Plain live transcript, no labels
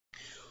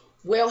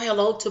Well,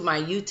 hello to my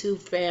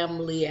YouTube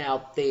family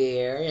out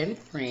there and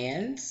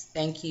friends.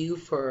 Thank you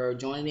for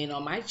joining in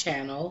on my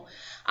channel.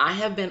 I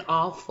have been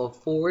off for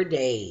 4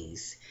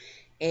 days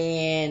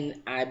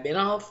and I've been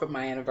off for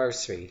my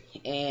anniversary.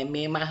 And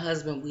me and my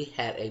husband, we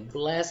had a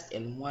blessed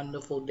and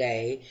wonderful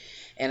day.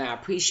 And I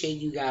appreciate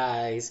you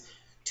guys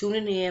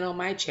tuning in on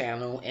my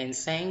channel and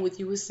saying what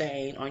you were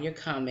saying on your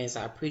comments.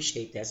 I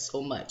appreciate that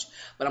so much.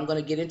 But I'm going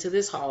to get into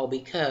this haul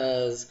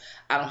because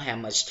I don't have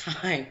much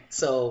time.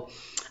 So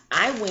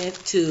I went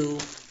to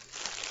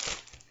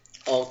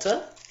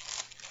Ulta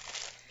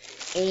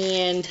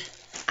and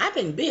I've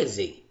been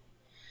busy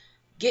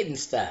getting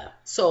stuff.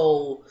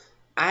 So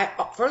I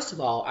first of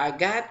all, I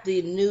got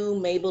the new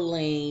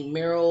Maybelline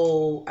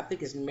Mirror, I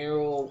think it's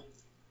Mirror,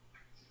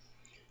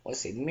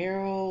 what's it,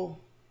 Mirror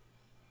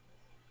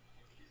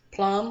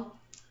Plum.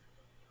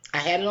 I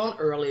had it on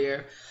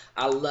earlier.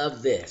 I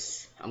love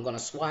this. I'm going to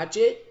swatch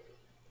it.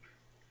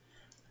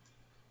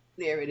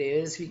 There it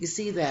is. You can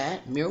see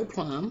that. Mirror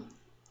Plum.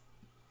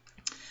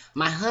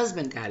 My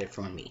husband got it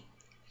from me.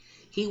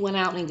 He went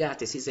out and got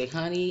this. He said,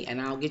 honey,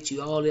 and I'll get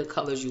you all the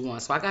colors you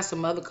want. So I got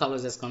some other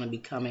colors that's going to be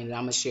coming, and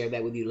I'm going to share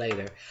that with you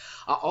later.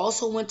 I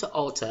also went to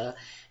Ulta,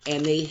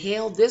 and they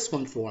held this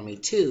one for me,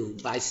 too,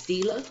 by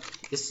Stila.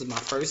 This is my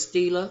first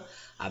Stila.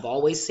 I've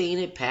always seen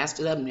it,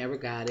 passed it up, never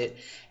got it.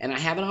 And I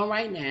have it on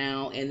right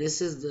now, and this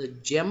is the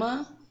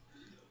Gemma.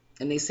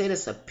 And they said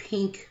it's a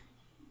pink.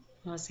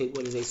 Let's see,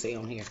 what do they say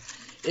on here?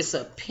 It's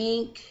a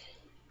pink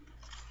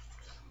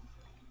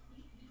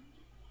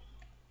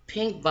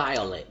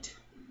violet.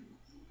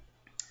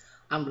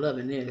 I'm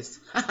loving this.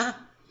 And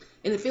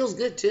it feels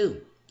good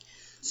too.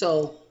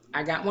 So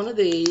I got one of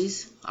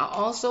these. I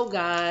also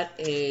got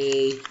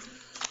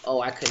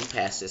oh, I couldn't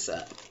pass this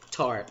up,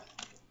 Tarte.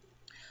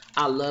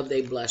 I love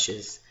their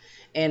blushes.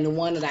 And the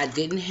one that I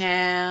didn't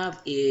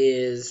have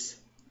is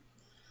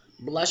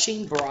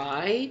Blushing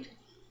Bride.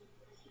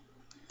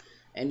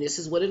 And this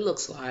is what it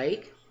looks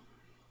like.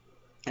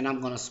 And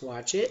I'm going to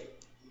swatch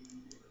it.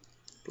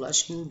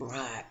 Blushing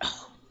Bride.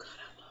 Oh, God,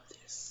 I love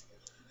this.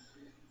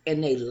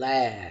 And they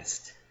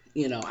last.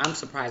 You know, I'm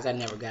surprised I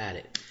never got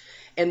it.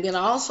 And then I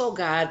also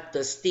got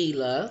the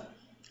Stila.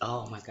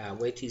 Oh my God,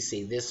 wait till you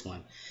see this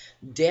one.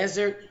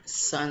 Desert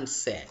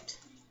Sunset.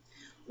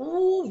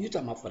 Ooh, you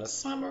talking about for the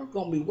summer?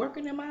 Gonna be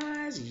working in my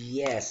eyes?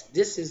 Yes,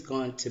 this is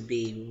going to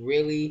be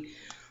really,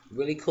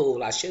 really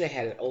cool. I should have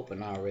had it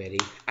open already.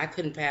 I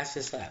couldn't pass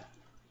this up.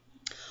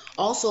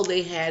 Also,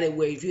 they had it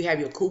where if you have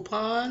your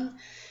coupon,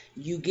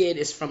 you get,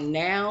 it's from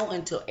now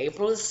until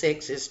April the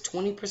 6th, it's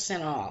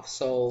 20% off.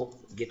 So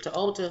get to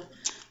Ulta,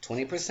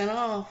 20%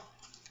 off.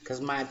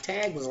 Because my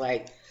tag was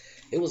like,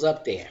 it was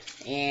up there.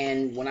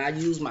 And when I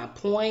used my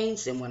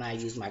points and when I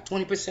used my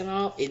 20%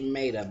 off, it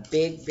made a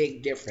big,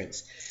 big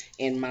difference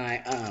in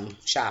my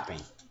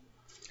shopping.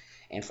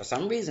 And for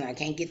some reason, I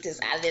can't get this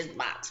out of this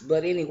box.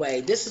 But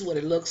anyway, this is what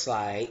it looks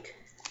like.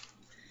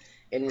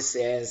 And it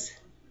says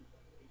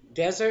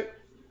Desert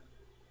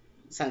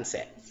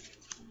Sunset.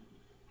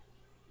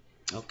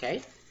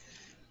 Okay.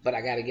 But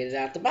I got to get it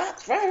out the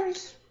box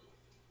first.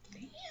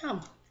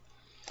 Damn.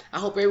 I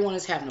hope everyone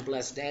is having a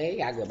blessed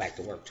day. I go back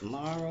to work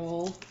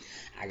tomorrow.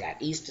 I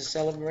got Easter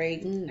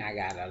celebrating. I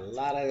got a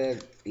lot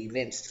of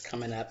events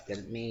coming up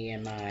that me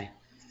and my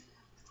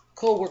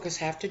co-workers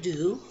have to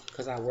do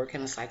because I work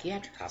in a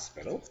psychiatric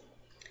hospital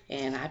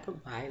and I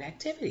provide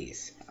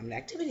activities. I'm an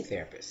activity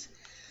therapist.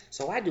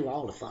 So I do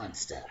all the fun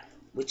stuff,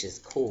 which is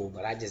cool,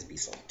 but I just be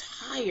so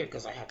tired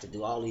because I have to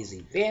do all these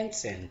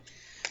events and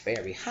for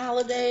every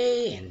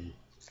holiday and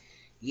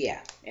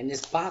yeah, and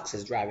this box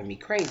is driving me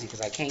crazy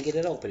because I can't get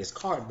it open. It's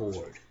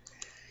cardboard.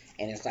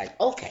 And it's like,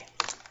 okay,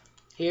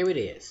 here it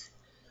is.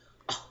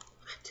 Oh,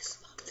 I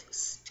just love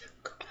this.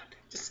 God, I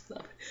just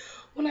love it.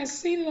 When I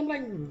seen it, I'm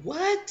like,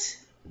 what?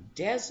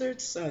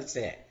 Desert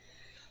Sunset.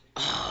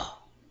 Oh,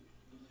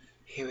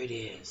 here it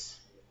is.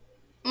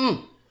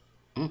 Mm,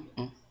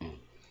 mm.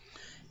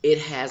 It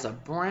has a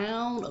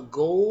brown, a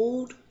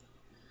gold,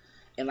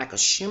 and like a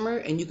shimmer,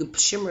 and you can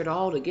shimmer it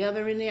all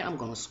together in there. I'm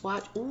going to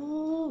swatch.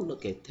 Ooh,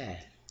 look at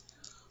that.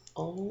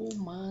 Oh,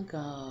 my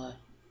God.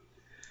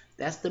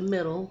 That's the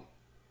middle.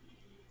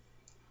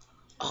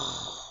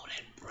 Oh,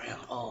 that brown.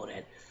 Oh,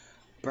 that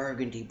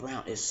burgundy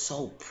brown is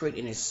so pretty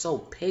and it's so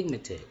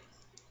pigmented.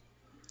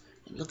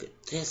 And look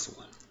at this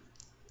one.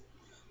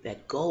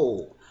 That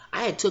gold.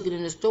 I had took it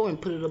in the store and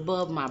put it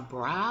above my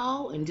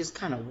brow and just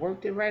kind of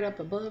worked it right up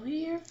above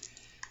here.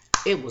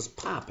 It was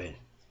popping.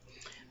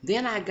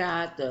 Then I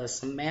got the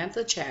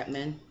Samantha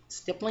Chapman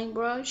stippling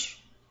brush,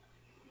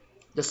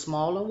 the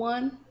smaller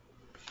one.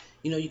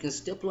 You know, you can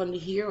stipple under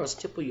here or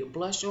stipple your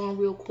blush on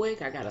real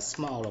quick. I got a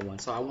smaller one,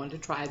 so I wanted to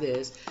try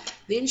this.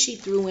 Then she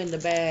threw in the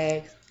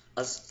bag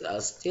a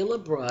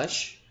Stila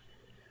brush.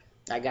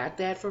 I got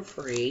that for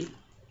free.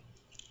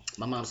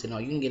 My mom said, no,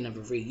 you can get them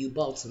for free. You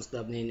bought some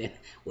stuff in there.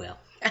 Well,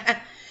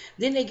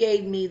 then they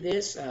gave me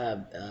this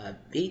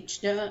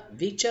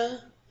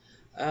Vicha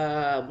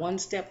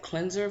one-step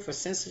cleanser for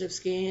sensitive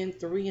skin,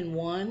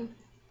 3-in-1.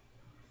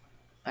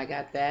 I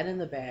got that in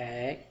the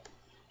bag.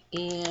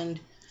 And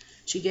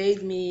she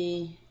gave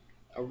me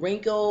a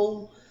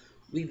wrinkle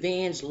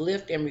revenge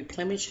lift and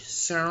replenish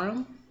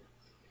serum.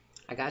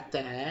 I got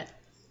that.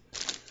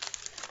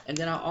 And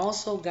then I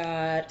also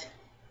got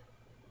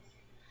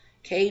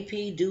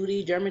KP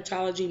Duty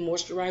Dermatology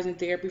Moisturizing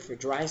Therapy for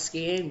dry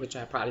skin, which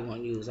I probably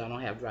won't use. I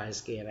don't have dry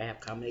skin. I have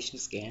combination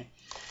skin.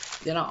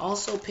 Then I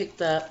also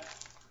picked up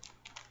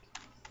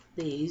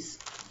these.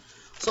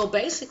 So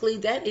basically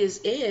that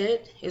is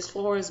it as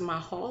far as my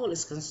haul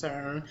is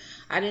concerned.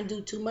 I didn't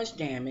do too much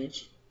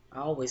damage. I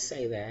always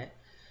say that.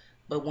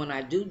 But when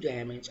I do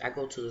damage, I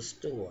go to the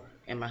store.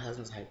 And my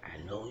husband's like, I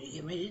know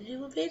you're getting ready to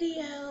do a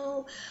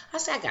video. I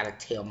said, I got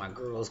to tell my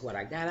girls what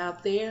I got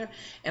out there.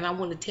 And I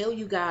want to tell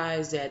you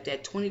guys that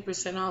that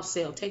 20% off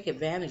sale, take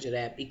advantage of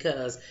that,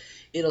 because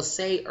it'll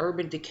say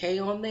Urban Decay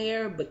on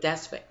there, but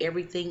that's for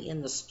everything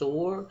in the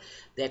store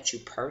that you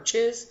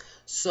purchase.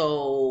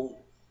 So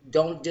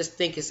don't just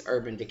think it's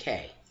Urban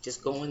Decay.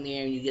 Just go in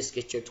there and you just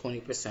get your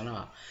 20%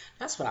 off.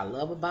 That's what I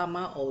love about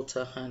my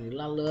Ulta, honey.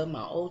 I love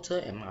my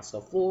Ulta and my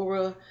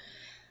Sephora.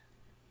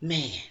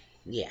 Man,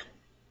 yeah.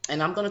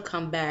 And I'm going to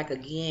come back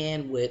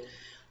again with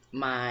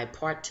my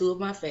part 2 of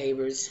my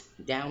favorites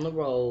down the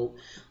road,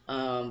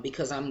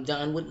 because I'm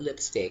done with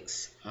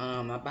lipsticks.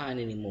 I'm not buying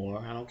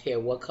anymore. I don't care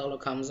what color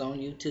comes on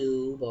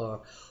YouTube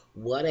or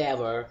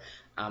whatever.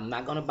 I'm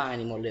not going to buy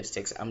any more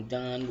lipsticks. I'm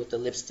done with the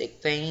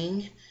lipstick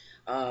thing.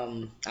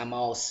 I'm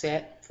all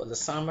set for the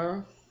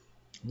summer,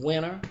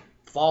 winter,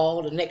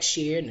 fall, the next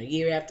year, and the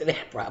year after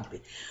that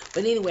probably.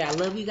 But anyway, I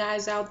love you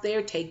guys out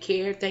there. Take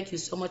care. Thank you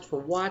so much for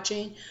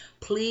watching.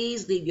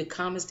 Please leave your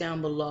comments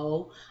down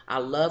below. I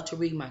love to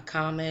read my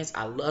comments.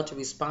 I love to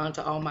respond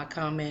to all my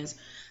comments.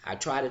 I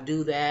try to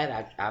do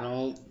that. I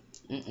don't,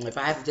 if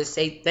I have to just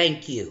say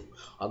thank you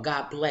or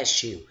God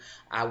bless you,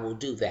 I will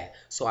do that.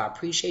 So I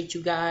appreciate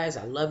you guys.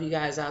 I love you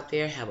guys out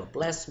there. Have a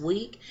blessed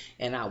week,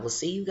 and I will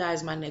see you guys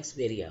in my next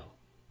video.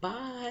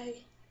 Bye.